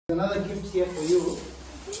Another gift here for you.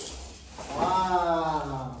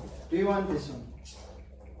 Wow. Do you want this one?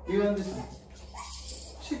 Do you want this one?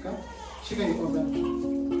 Shika. Shika, you open.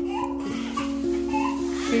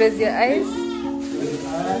 Close your eyes. Close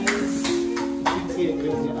your eyes. Gift here,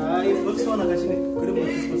 close your eyes. Looks one actually. Could have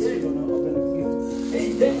Christmas tree on open gifts.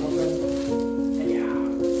 Open.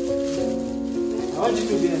 I want you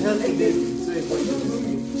to be a healthy baby. So you put these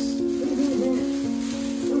gifts.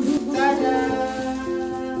 Ta-da!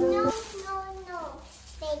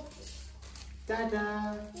 Ta-da!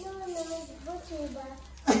 No, put it back.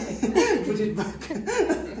 Put it back.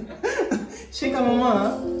 Shika, mama.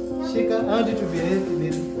 Shika. I want you to be a healthy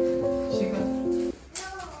baby. Shika.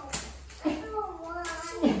 No, I don't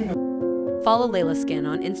want. Follow Layla Skin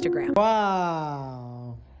on Instagram.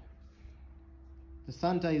 Wow. The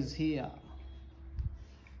Santa is here.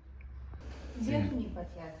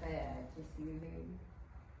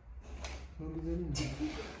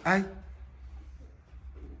 Ai.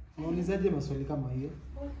 Unaulizaje maswali kama hiyo?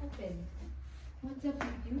 What happened? What's up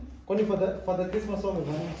with you? Kwani Father Christmas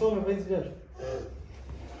wamevaa hizi viatu?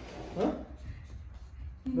 Huh?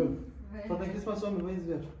 No. Father Christmas wamevaa hizi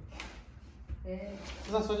viatu?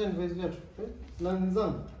 Sasa sote ni hizi viatu. Na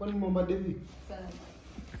nizama. Kwani mwomba David?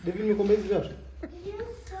 David ni kwamba hizi viatu?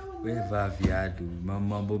 Wewe vaa viatu.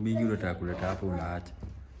 Mambo mingi unataka kuleta hapo unaacha.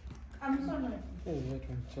 I'm so not.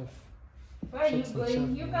 Viatu ni chafu. Where are you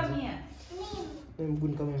going? You come here. Mguu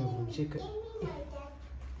ni kama imevunjika.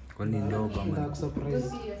 Kwani ndio Nataka kama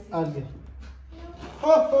kusurprise Alia.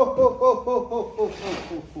 Ho ho ho ho ho ho ho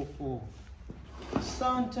ho ho ho.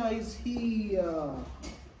 Santa is here.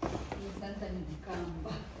 Santa ni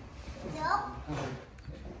kamba.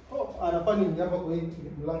 Oh, anafanya nini hapa kwa hii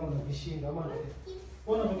mlango na vishinda ama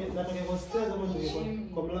natokea kwa stairs ama ndio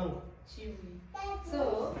kwa mlango? Chiwi.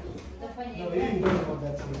 So, utafanya No, you hivi. don't know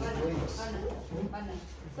that way. Pana.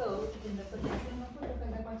 So, tunapata sema kwa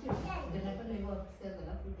kwenda kwa chiwi. Tunapata hiyo stairs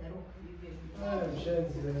alafu utaruka hivi.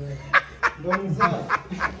 Mshenzi wewe. Ndio mzaa.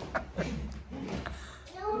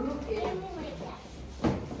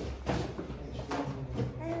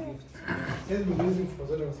 Sasa mbuzi kwa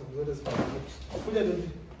zote kwa sababu zote zipata. Kuja ndio.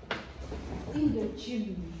 Ndio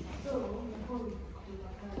chiwi. So,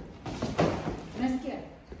 unasikia?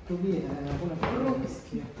 Tulia, hakuna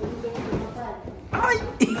kusikia. Ai!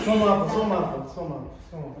 Soma hapo.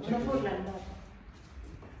 Unafuata ndani.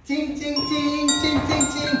 Ting ting ting ting ting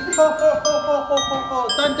ting. Ho ho ho ho ho ho ho.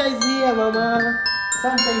 Santa is here, mama.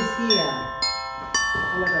 Santa is here.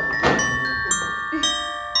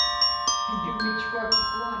 Umechukua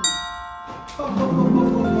kifuani. Ho ho ho ho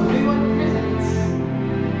ho ho. Do you want presents?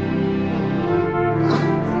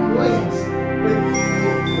 Wait.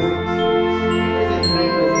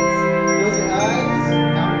 Close your eyes.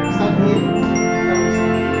 Come, stand here. Come,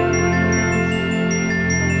 stand here.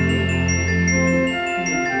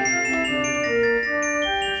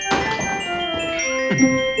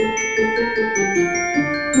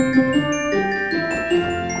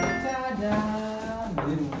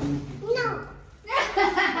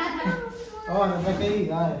 Oh, nataka hii.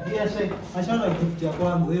 Haya, hii ashaona gift ya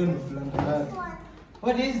kwanza, hiyo ndio fulani tayari.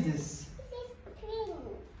 What is this?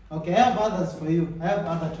 Okay, I have others for you. I have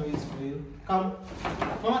other toys for you. Come.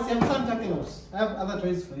 Mama, see, I'm Santa Claus. I have other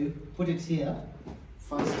toys for you. Put it here.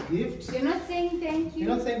 First gift. You're not saying thank you.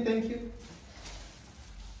 You're not saying thank you?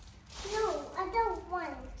 No, I don't want.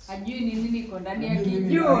 Ajui ni nini iko ndani ya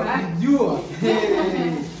kijua. Kijua.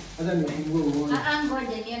 Hata nifungue uone.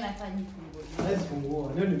 Ngoja niye nafanya funguo. Let's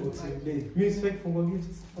fungua. Leo ni Boxing Day. Mimi sipendi kufungua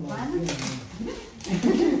gifts.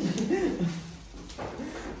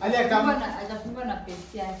 Alia kama Atafungua na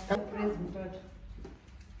pesa yake. Surprise mtoto.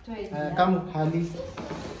 come Hali.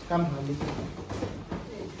 Come Hali.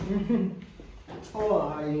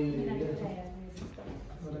 Oh,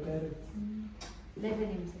 Level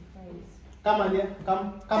him surprise. come Alia. Come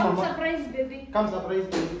mama. Surprise baby. Come surprise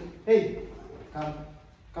baby. Hey.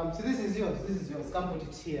 Come. See, this is yours. Come put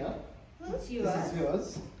it here. It's This yours. is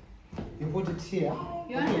yours. You put it here.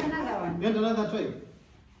 You want another one? You want another toy?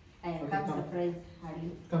 Aya, Okay, come come. surprise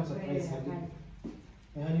Hali. Come surprise Hali.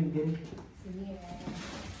 Hali mgeni.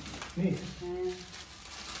 Me.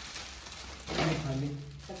 Hali.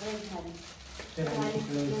 Surprise Hali. Tell her Hali, to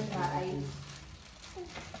close. close her eyes.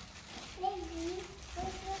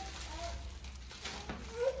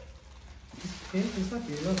 It's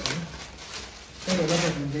okay. Sasa labda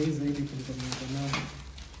tuendelee zaidi kuliko mwanzo.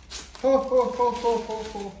 Ho ho ho ho ho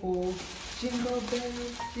ho ho. Jingle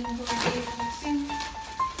bells, sing.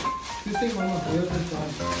 You sing mama for your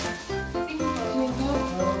song. Jingle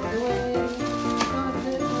all the way.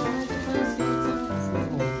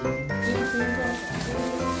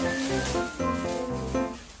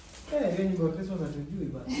 hiyo nyimbo ya Christmas hatujui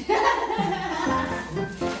bana.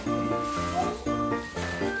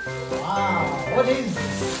 Wow, what is this?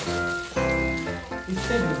 It's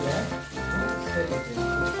teddy bear. It's teddy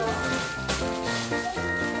bear.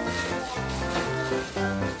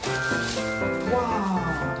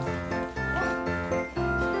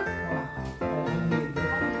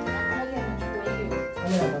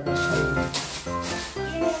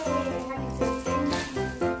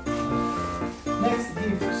 Next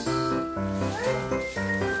gift.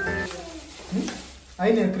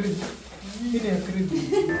 Aina ya crib. Ini ya crib.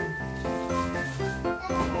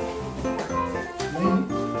 Nini?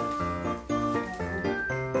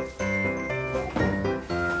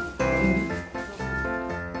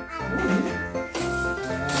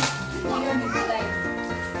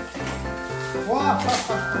 Wow.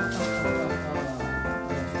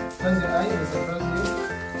 Close your eyes, let's close you.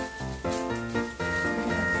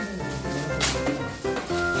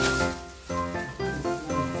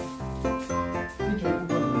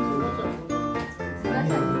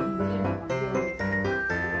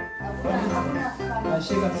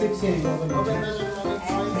 Shake up 6 here, open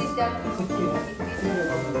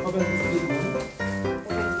this big one.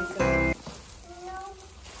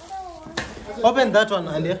 Open that one,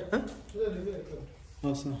 Alia. Huh?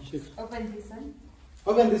 Awesome. Shake. Open this one.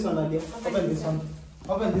 Open this one, Alia. Open this one.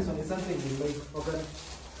 Open this one. It's something you like. Open.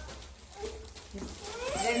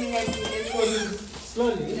 Let me help you. Let me show you.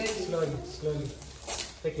 Slowly, slowly, slowly.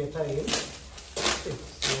 Take your time. Slowly,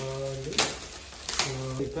 slowly.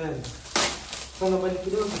 Depend. Wow,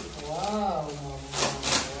 wow.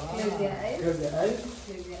 Close your eyes. Close your eyes.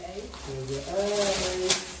 Close your eyes. Close your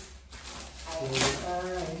eyes. Close your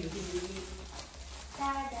eyes.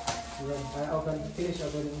 Yeah, open. Finish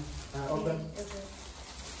opening. Open.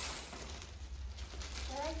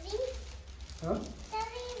 Huh?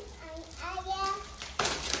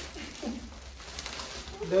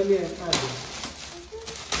 Dolly and Adi.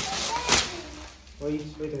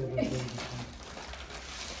 Wait a minute.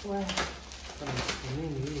 Wow.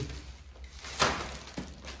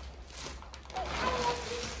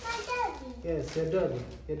 Yes, your dolly.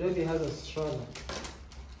 Your dolly has a stroller.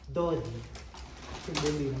 Dolly.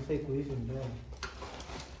 Dolly in fake even there.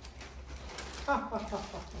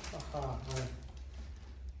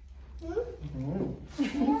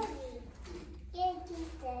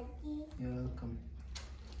 You're welcome.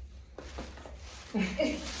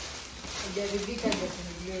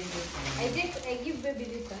 I give baby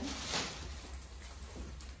this one.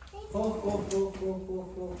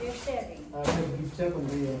 You're sharing. Gift yako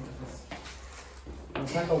ndio hiyo.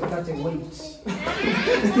 Nataka ukate weight.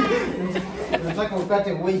 Nataka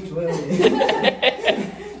ukate weight wewe.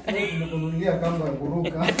 Nimekununulia kamba ya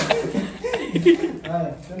kuruka.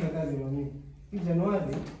 Haya, twende kazi mami. Hii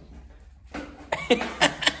Januari.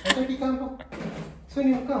 Hataki kamba? Sio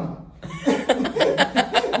ni kamba.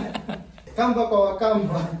 Kamba kwa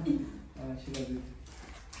wakamba. Shida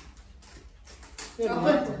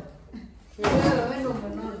zetu.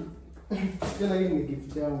 Kila hii ni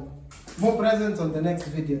gift yangu. More presents on the next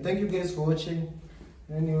video. Thank you guys for watching.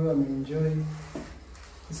 Anyway, I'm enjoying.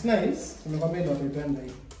 It's nice. Nimekwambia ndo ataipenda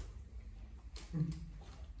hii.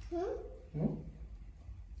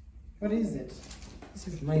 What is it? This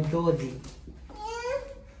is my dolly.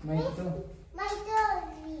 My dolly.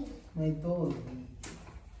 My dolly.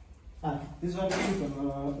 This one is with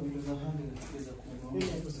a hand is a cool.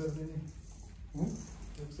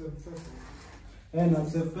 Na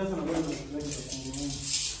msef pesa na bado tunataka kununua.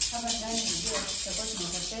 Hapa ndani ndio tutakuwa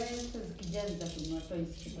tunapata kijana za kununua toys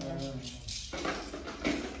kidogo.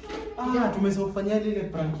 Tumesema kufanyia ile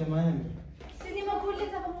prank ya maana. Si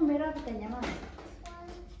nimekuuliza kama umerapa kanyama.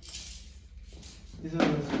 This one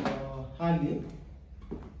is Harley.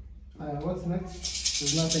 What's next?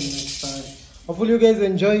 There's nothing next time. Hopefully you guys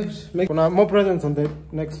enjoyed. Kuna more presents on the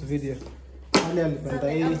next video. Harley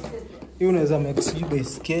alipenda hii. Hii unaweza make sijui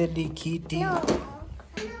baiskeli, kiti.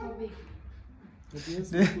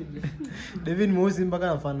 David mweusi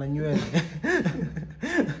mpaka anafana nywele.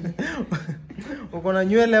 Uko na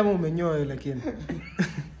nywele ama umenyoa lakini?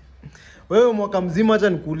 Wewe mwaka mzima acha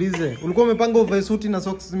nikuulize. Ulikuwa umepanga uvae suti na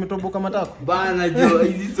socks zimetoboka matako? Bana jo,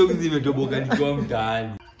 hizi socks zimetoboka nikiwa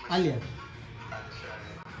mtaani. Alia.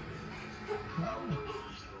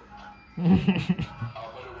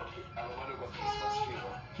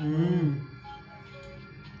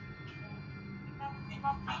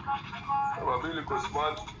 Wabili kwa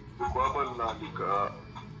smart, niko hapa ninaandika,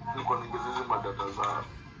 niko nigizizi madata za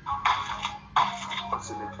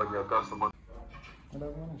asinifanyia customer.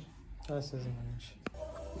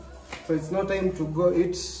 So it's now time to go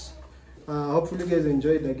eat. Hopefully you guys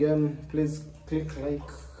enjoyed again. Please click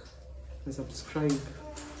like, na subscribe.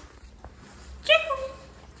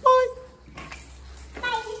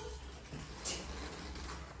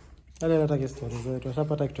 Wale nataka story zetu,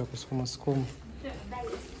 watapata kitu ya kusukuma sukuma.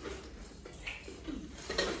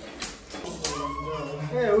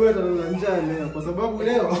 Wewe utalala njaa leo kwa sababu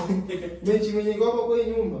leo mechi mwenye iko hapo kwa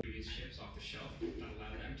nyumba.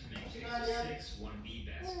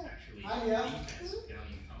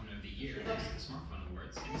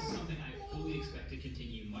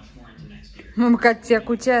 Mkati ya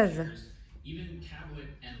kucheza. Even tablet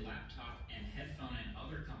and laptop and headphone and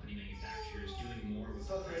other company manufacturers doing more with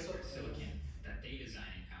proprietary silicon that they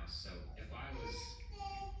design in-house. So if I was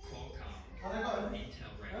Qualcomm or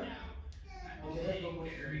Intel right now, I'd be paying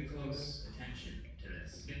very close attention to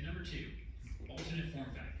this. Then number 2, alternate form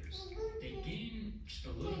factors. They gain just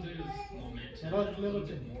a little bit of momentum, a little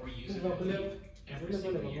bit more usability every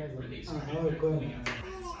single year. Really started coming out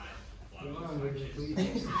inside. The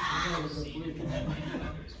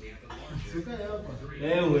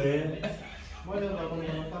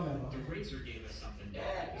Razer gave us something new.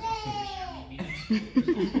 There's also the Xiaomi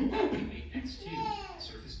Mi X2,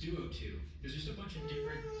 Surface Duo 2. There's just a bunch of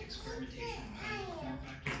different experimentation form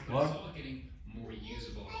factors, but it's all getting more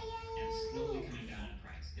usable and slowly coming down in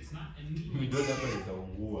price. It's not immediately, but it's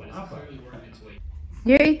clearly worth its weight.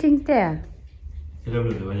 You're eating there.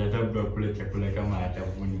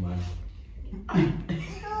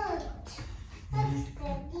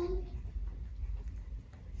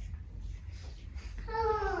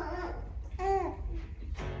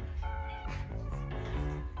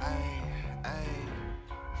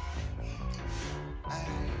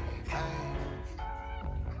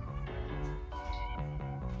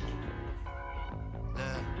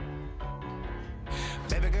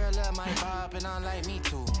 Baby girl love my vibe and I like me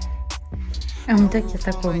too. Hamtaki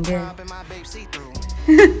hata kuongea.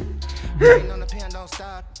 On the pen, don't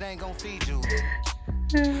stop, they ain't gon' feed you.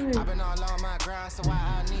 I've been all on my grind, so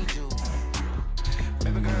I need you.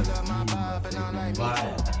 Baby girl love my vibe and I like me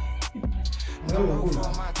too. No roof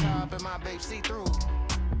on my top and my babe see through.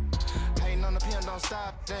 Hating on the pen, don't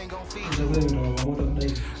stop, they ain't gon' feed you.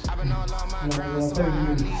 I've been all on my grind, so I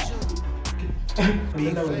need you.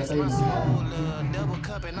 Big flex, my soul, double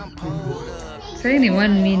cup and I'm pulled up. So only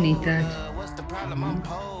 1 minute. What's the problem? I'm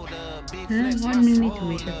pulled up. Big 1 minute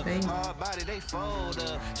umeshafanya. hard body, they fold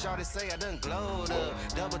up. Shorty say I done glowed up.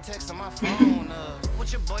 Double text on my phone up.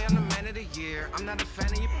 With your boy, I'm the man of the year. I'm not a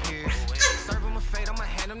fan of your peers. Serve him a fate, I'ma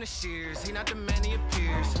hand him the shears. He not the man he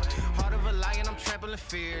appears. Heart of a lion, I'm trampling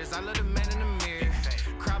fears. I love the man in the mirror.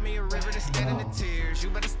 Cry me a river to stand in the tears. You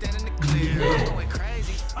better stand in the clear. I'm going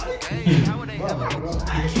crazy. Hey, how would they ever go?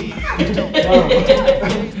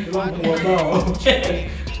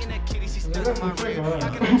 Eating that kitty, she stuck in my rib. How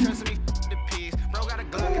can I trust me? The pigs. Bro got a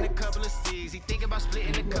Glock and a couple of C's. He think about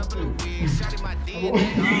splitting a couple of wigs. Shot in my DNA.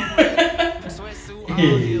 Sweatsuit, all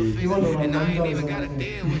heel fix. And I ain't even got a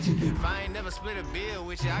deal with you. If I ain't never split a bill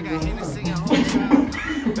with you, I got Hennessy and whole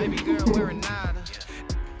child. Baby girl wearing nada.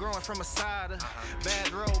 Growing from a cider,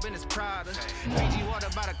 bad robe in his Prada. Fiji water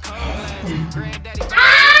by the cold glass. Granddaddy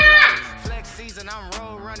flex season, I'm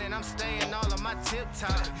road running. I'm staying all on my tip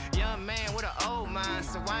top. Young man with an old mind,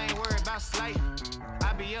 so I ain't worried about slight.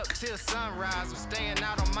 I be up till sunrise. I'm staying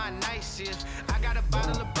out on my night shift. I got a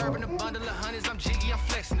bottle of bourbon, a bundle of hundreds. I'm jiggy, I'm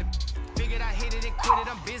flexing it. Figured I hit it and quit it.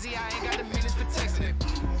 I'm busy, I ain't got the minutes for texting it.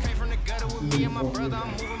 Came from the gutter with me and my brother.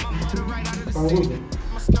 I'm moving my mother right out of the city.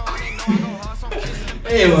 I'm a star, they know I go hard, so I'm kissing them.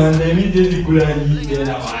 Eh man, mi jezi kula hii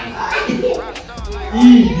tena bwana.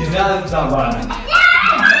 Hii disaster bwana.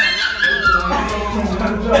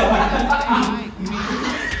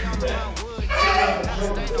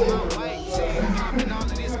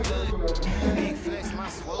 Big flex, my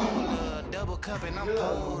swole double cup and I'm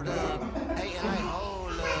pulled up. Hating like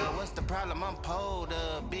hold up. What's the problem? I'm pulled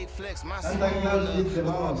up. Big flex, my swole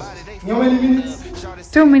up. Body, they fold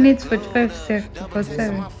up. 2 minutes 45 seconds.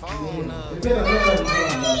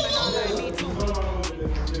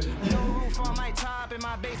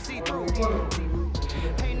 My babe see through.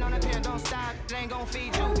 Hating on the pen, don't stop, it ain't gon'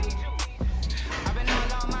 feed you. I've been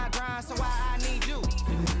all on my grind, so I need you.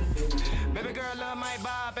 Baby girl love my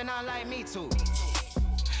vibe and I like me too.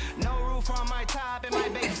 No roof on my top and my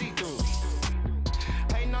babe see through.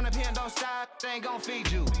 Hating on the pen, don't stop, it ain't gon'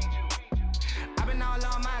 feed you.